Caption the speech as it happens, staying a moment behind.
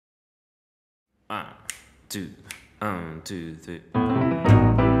1, 2, 1, 2, 3.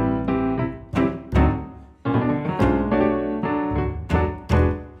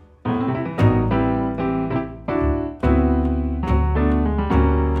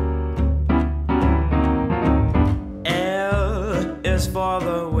 L is for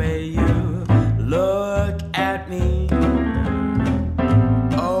the way you look at me.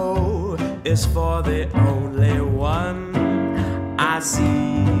 O is for the only one I see.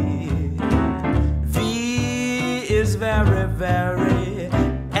 V is very, very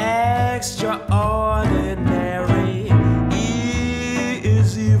extraordinary. E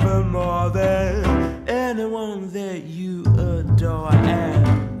is even more than anyone that you adore.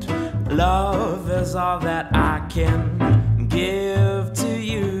 And love is all that I can give to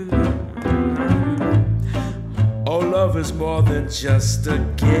you. Oh, love is more than just a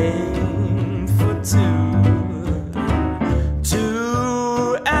game for two.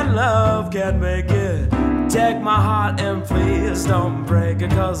 Two and love can make it. Take my heart and please don't break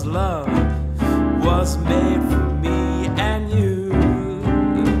it, 'cause love was made for me and you.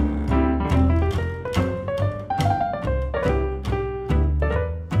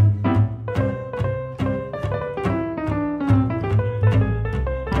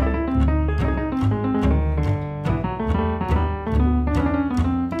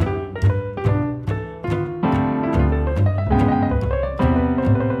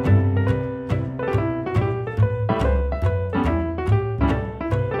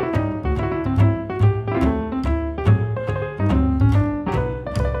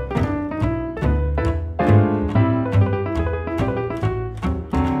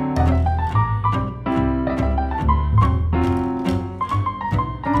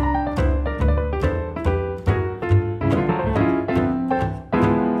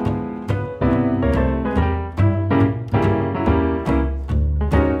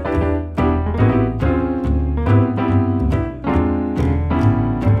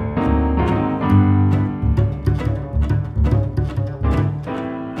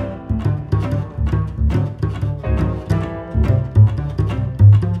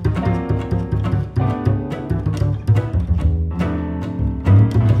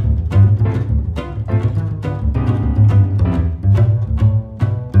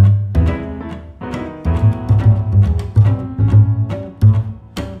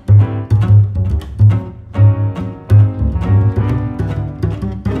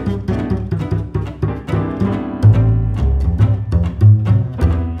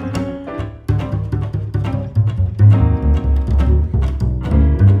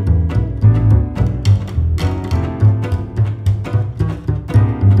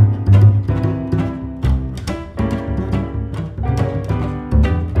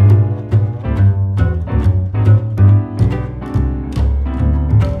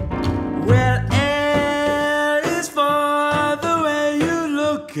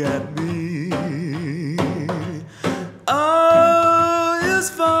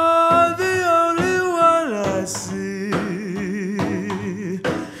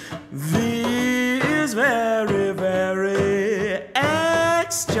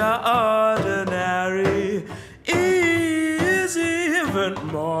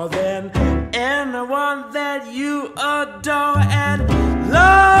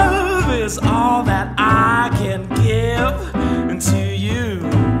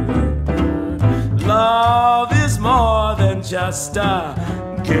 Just a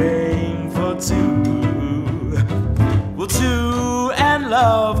game for two. Well, two and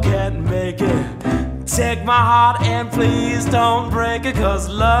love can't make it. Take my heart and please don't break it, 'cause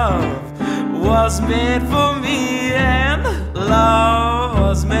love was made for me and love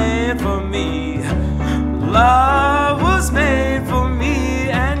was made for me. Love was made for me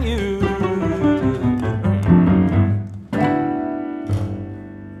and you.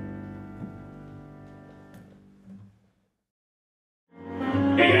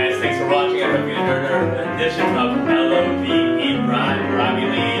 Rendition of l.o.v.e. Robbie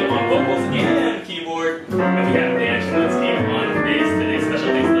Lee on vocals and keyboard. And we have the Chmielinski on bass today.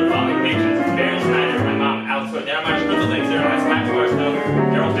 Special thanks to the following patrons: Barron Snyder, my mom, Dayna Myers, Wirestone,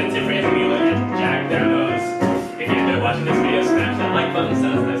 Gerard Vincent for